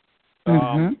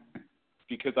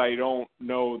 Because I don't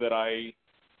know that I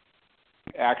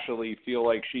actually feel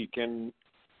like she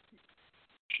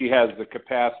has the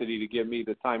capacity to give me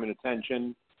the time and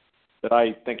attention that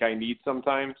I think I need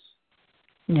sometimes.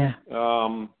 Yeah.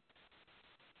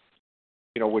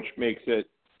 Which makes it,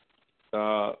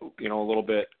 a little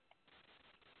bit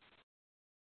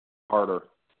harder.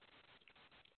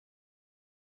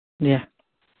 Yeah.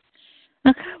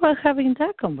 And how about having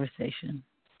that conversation?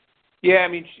 Yeah, I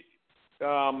mean,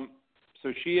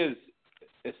 so she has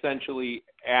essentially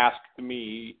asked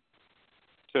me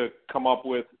to come up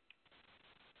with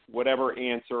whatever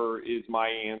answer is my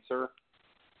answer.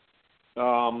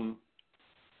 And,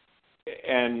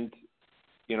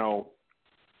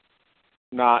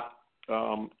 not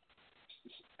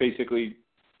basically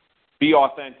be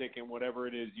authentic in whatever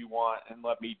it is you want and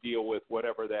let me deal with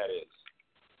whatever that is.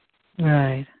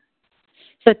 Right.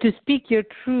 So to speak your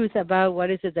truth about what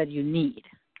is it that you need.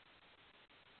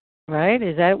 Right?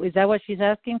 Is that what she's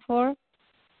asking for?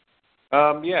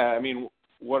 Yeah, I mean,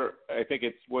 I think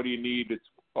it's what do you need? It's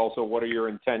also what are your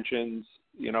intentions,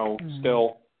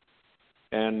 still.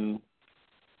 And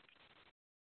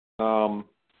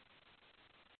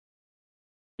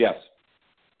yes.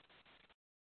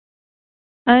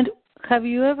 And have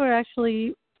you ever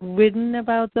actually written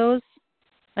about those?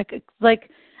 Like,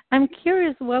 I'm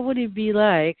curious, what would it be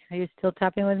like? Are you still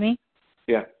tapping with me?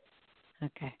 Yeah.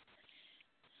 Okay.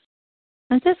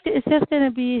 It's just going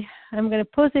to be, I'm going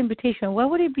to post the invitation. What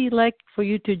would it be like for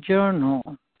you to journal?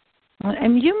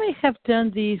 And you may have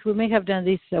done these, we may have done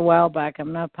this a while back,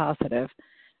 I'm not positive,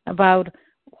 about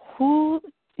who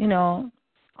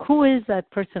is that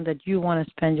person that you want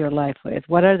to spend your life with?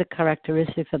 What are the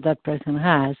characteristics that person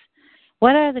has?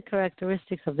 What are the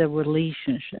characteristics of the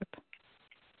relationship?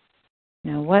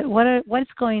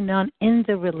 What's going on in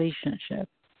the relationship?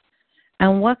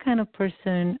 And what kind of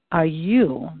person are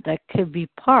you that could be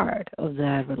part of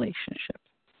that relationship?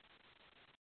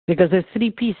 Because there's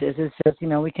three pieces. It says,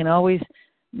 we can always,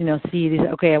 see this,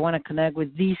 okay, I want to connect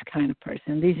with this kind of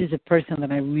person. This is a person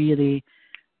that I really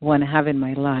want to have in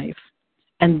my life.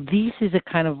 And this is a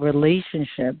kind of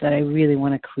relationship that I really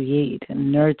want to create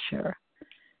and nurture.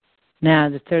 Now,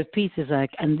 the third piece is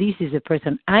and this is a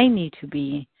person I need to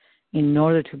be in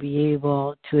order to be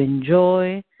able to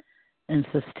enjoy and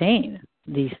sustain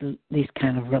this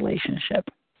kind of relationship.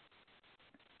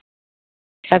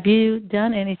 Have you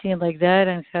done anything like that,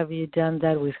 and have you done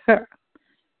that with her?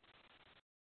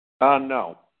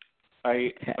 No.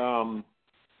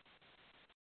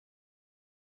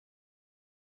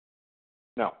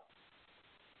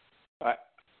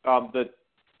 the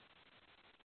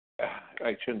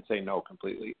I shouldn't say no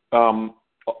completely.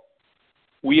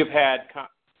 We have had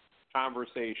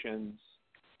conversations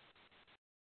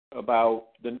about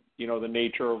the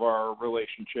nature of our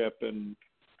relationship, and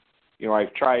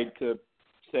I've tried to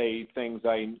say things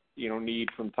I need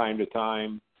from time to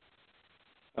time.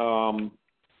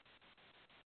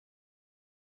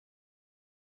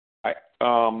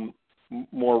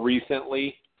 More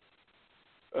recently,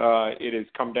 it has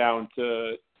come down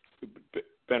to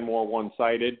been more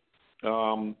one-sided.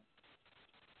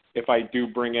 If I do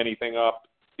bring anything up,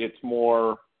 it's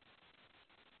more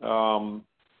in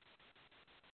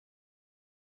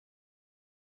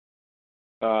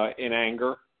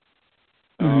anger.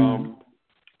 Mm-hmm.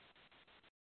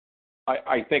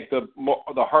 I think the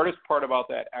hardest part about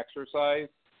that exercise,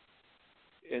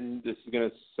 and this is going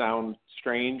to sound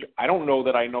strange, I don't know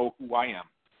that I know who I am.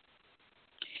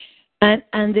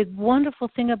 And the wonderful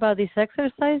thing about this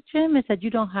exercise, Jim, is that you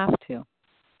don't have to,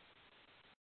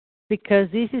 because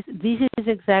this is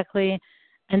exactly,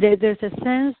 and there's a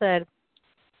sense that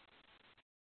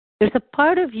there's a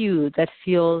part of you that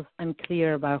feels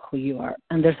unclear about who you are,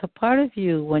 and there's a part of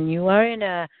you when you are in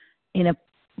a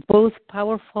both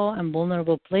powerful and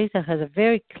vulnerable place that has a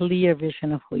very clear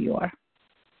vision of who you are,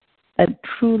 that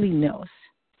truly knows.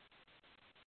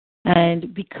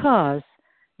 And because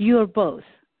you are both,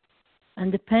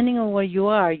 and depending on where you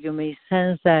are, you may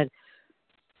sense that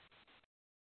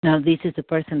now this is the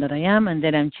person that I am, and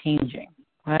then I'm changing,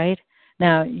 right?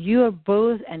 Now, you are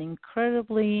both an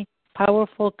incredibly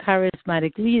powerful,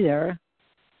 charismatic leader,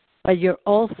 but you're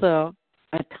also,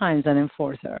 at times, an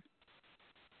enforcer.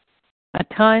 At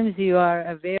times, you are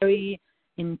a very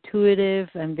intuitive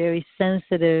and very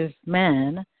sensitive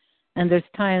man, and there's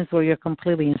times where you're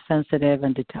completely insensitive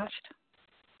and detached.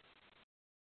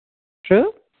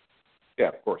 True? Yeah,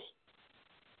 of course.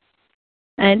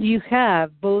 And you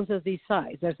have both of these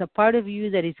sides. There's a part of you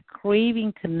that is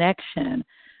craving connection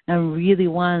and really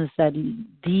wants that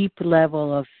deep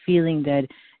level of feeling that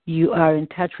you are in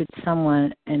touch with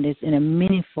someone and it's in a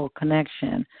meaningful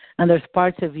connection. And there's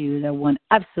parts of you that want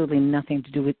absolutely nothing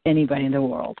to do with anybody in the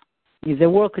world. If the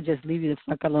world could just leave you the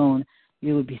fuck alone,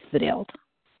 you would be thrilled.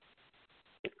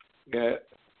 Yeah.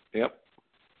 Yep.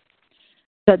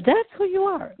 So that's who you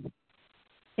are.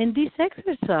 In this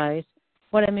exercise,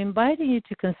 what I'm inviting you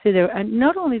to consider, and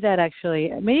not only that,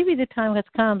 actually, maybe the time has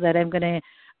come that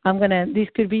this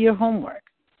could be your homework.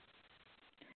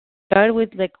 Start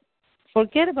with,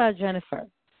 forget about Jennifer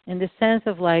in the sense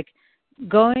of,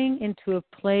 going into a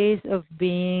place of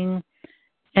being,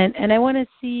 and I want to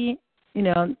see,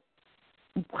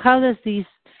 how does this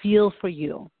feel for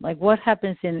you? What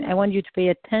happens I want you to pay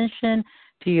attention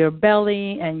to your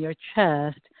belly and your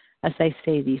chest as I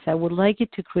say this. I would like you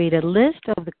to create a list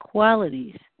of the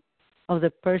qualities of the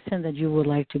person that you would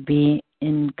like to be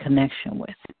in connection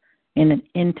with, in an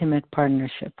intimate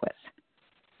partnership with.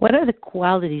 What are the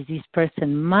qualities this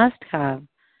person must have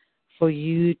for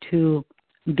you to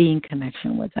be in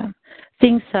connection with them?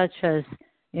 Things such as,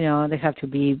 they have to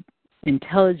be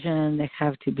intelligent, they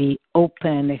have to be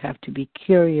open, they have to be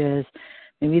curious.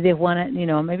 Maybe they want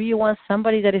to, maybe you want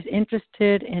somebody that is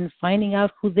interested in finding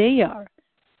out who they are.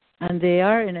 And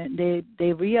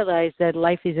they realize that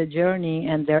life is a journey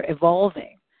and they're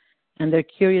evolving. And they're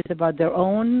curious about their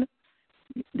own,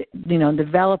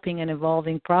 developing and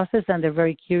evolving process, and they're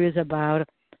very curious about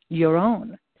your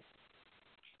own.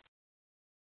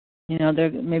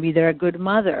 Maybe they're a good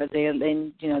mother. They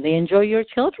enjoy your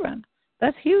children.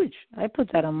 That's huge. I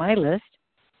put that on my list.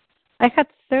 I had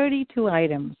 32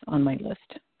 items on my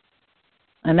list.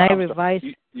 And I revised.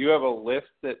 You have a list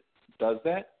that does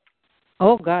that?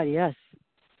 Oh, God, yes.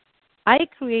 I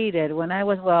created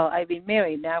I've been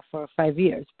married now for 5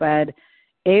 years, but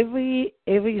every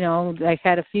I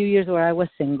had a few years where I was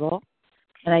single,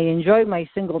 and I enjoyed my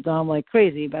singledom like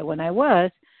crazy, but when I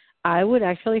would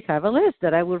actually have a list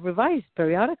that I would revise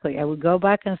periodically. I would go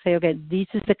back and say, okay, this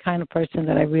is the kind of person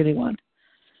that I really want.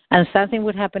 And something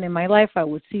would happen in my life. I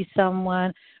would see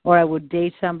someone, or I would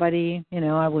date somebody,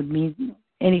 I would meet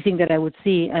anything that I would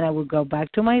see, and I would go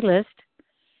back to my list.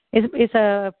 It's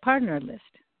a partner list.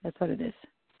 That's what it is.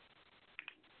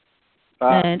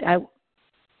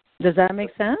 Does that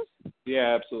make sense?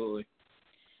 Yeah, absolutely.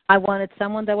 I wanted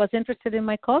someone that was interested in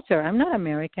my culture. I'm not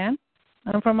American.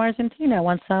 I'm from Argentina. I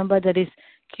want somebody that is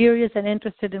curious and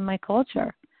interested in my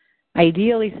culture.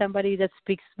 Ideally, somebody that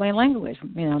speaks my language,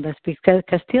 that speaks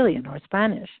Castilian or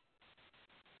Spanish.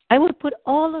 I would put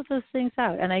all of those things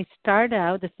out, and I start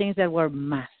out the things that were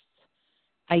musts.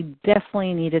 I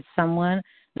definitely needed someone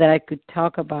that I could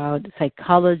talk about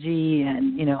psychology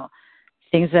and,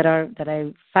 things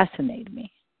that fascinate me.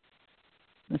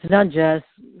 It's not just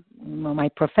my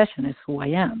profession, it's who I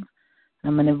am.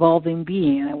 I'm an evolving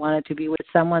being, and I wanted to be with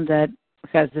someone that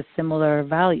has a similar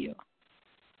value.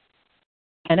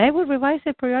 And I would revise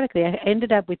it periodically. I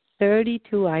ended up with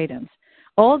 32 items,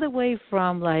 all the way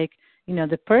from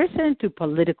the person to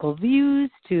political views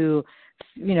to,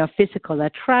 physical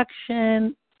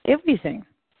attraction, everything.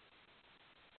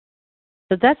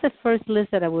 So that's the first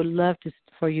list that I would love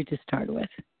for you to start with.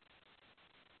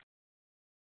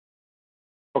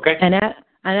 Okay. And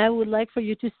I would like for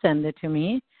you to send it to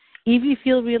me. If you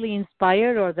feel really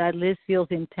inspired or that list feels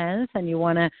intense and you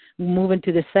want to move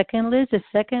into the second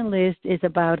list is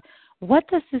about what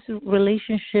does this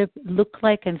relationship look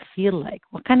like and feel like?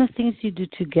 What kind of things you do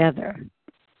together?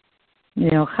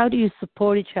 How do you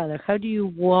support each other? How do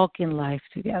you walk in life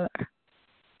together?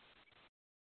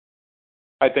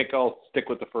 I think I'll stick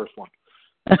with the first one.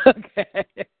 Okay.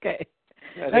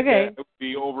 I think that would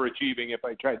be overachieving if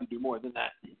I tried to do more than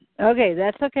that. Okay,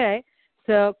 that's okay.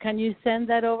 So can you send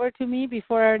that over to me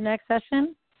before our next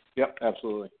session? Yep,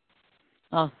 absolutely.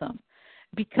 Awesome.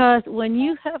 Because when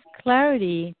you have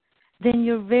clarity, then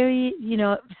you're very,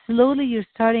 slowly you're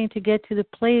starting to get to the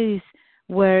place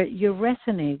where you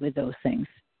resonate with those things.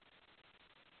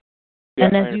 Yeah,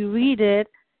 and as you read it,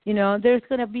 there's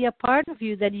going to be a part of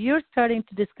you that you're starting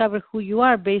to discover who you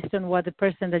are based on what the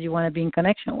person that you want to be in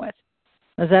connection with.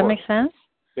 Does that make sense?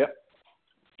 Yep.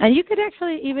 And you could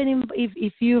actually, even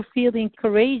if you're feeling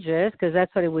courageous, because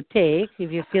that's what it would take,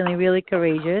 if you're feeling really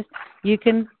courageous, you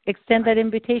can extend that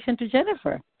invitation to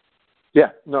Jennifer. Yeah,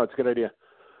 no, it's a good idea.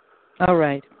 All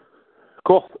right.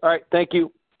 Cool. All right, thank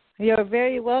you. You're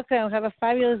very welcome. Have a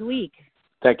fabulous week.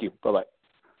 Thank you. Bye-bye.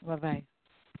 Bye-bye.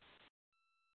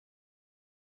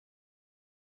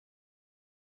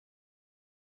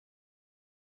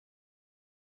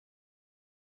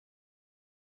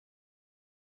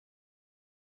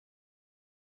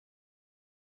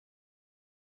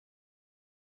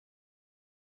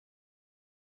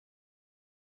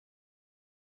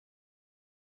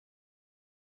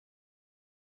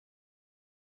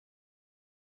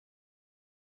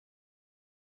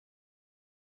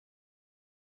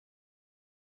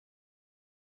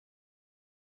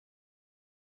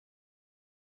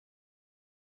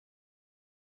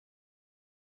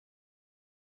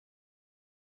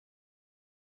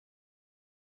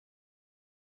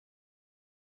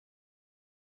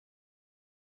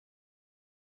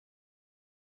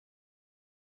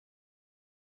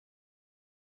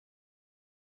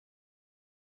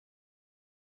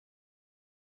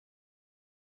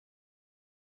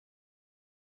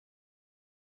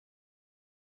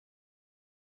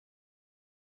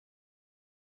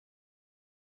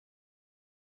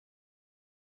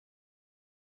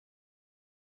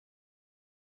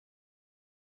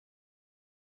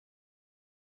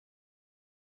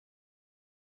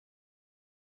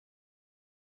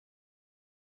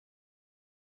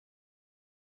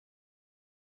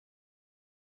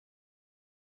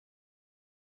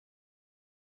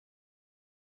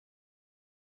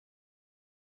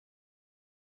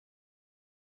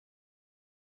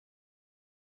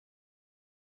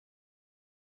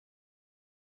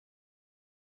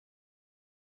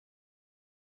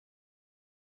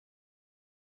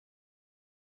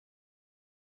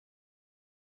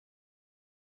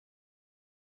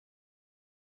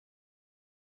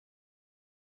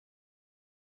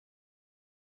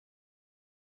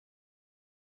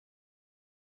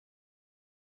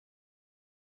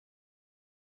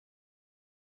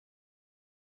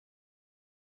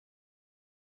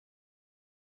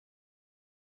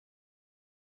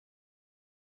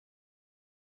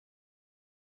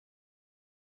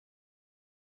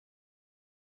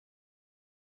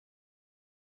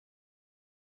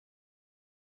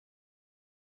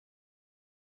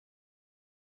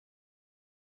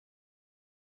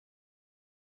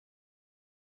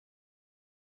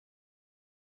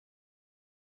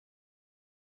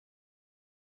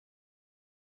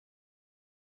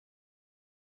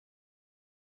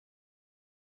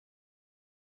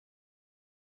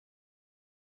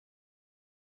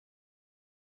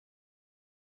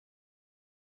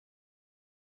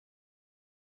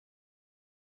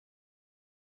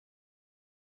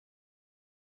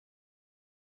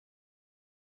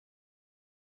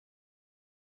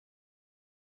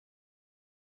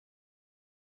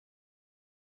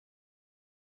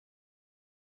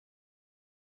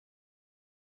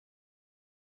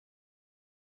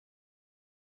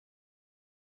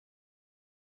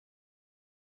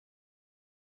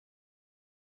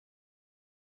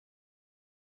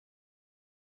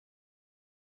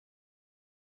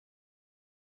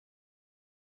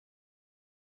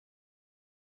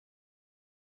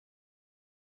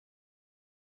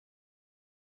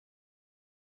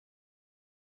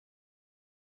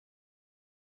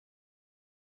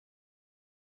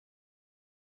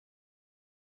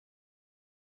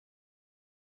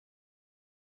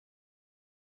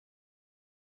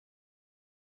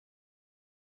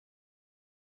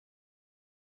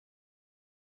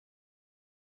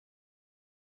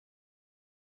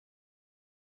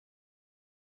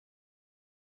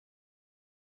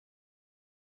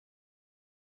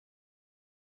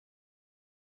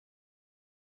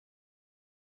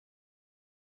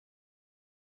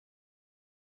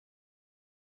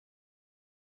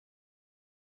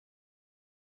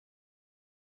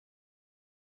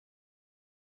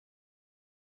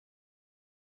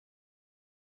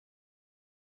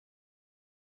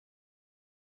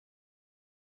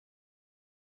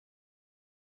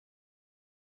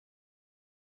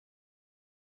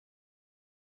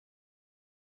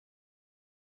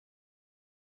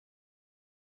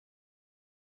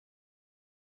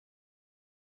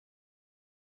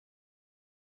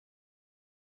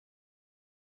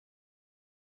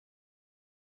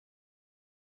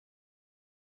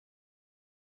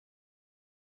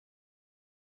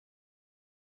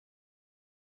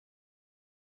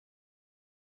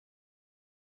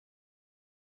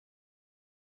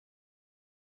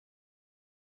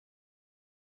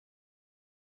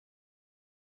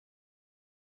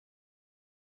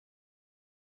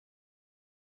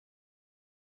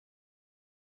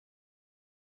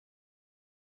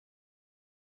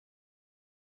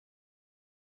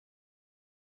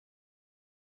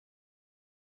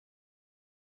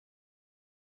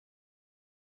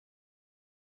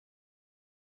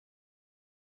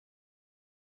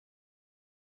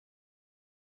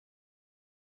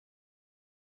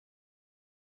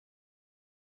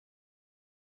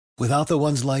 Without the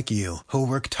ones like you, who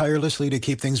work tirelessly to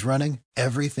keep things running,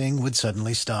 everything would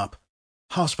suddenly stop.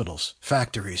 Hospitals,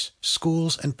 factories,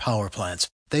 schools, and power plants,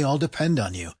 they all depend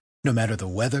on you. No matter the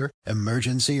weather,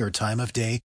 emergency, or time of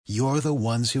day, you're the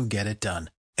ones who get it done.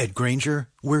 At Grainger,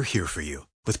 we're here for you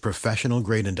with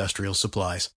professional-grade industrial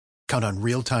supplies. Count on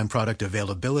real-time product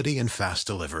availability and fast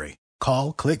delivery.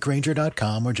 Call, click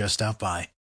Grainger.com, or just stop by.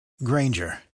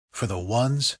 Grainger, for the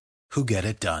ones who get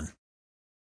it done.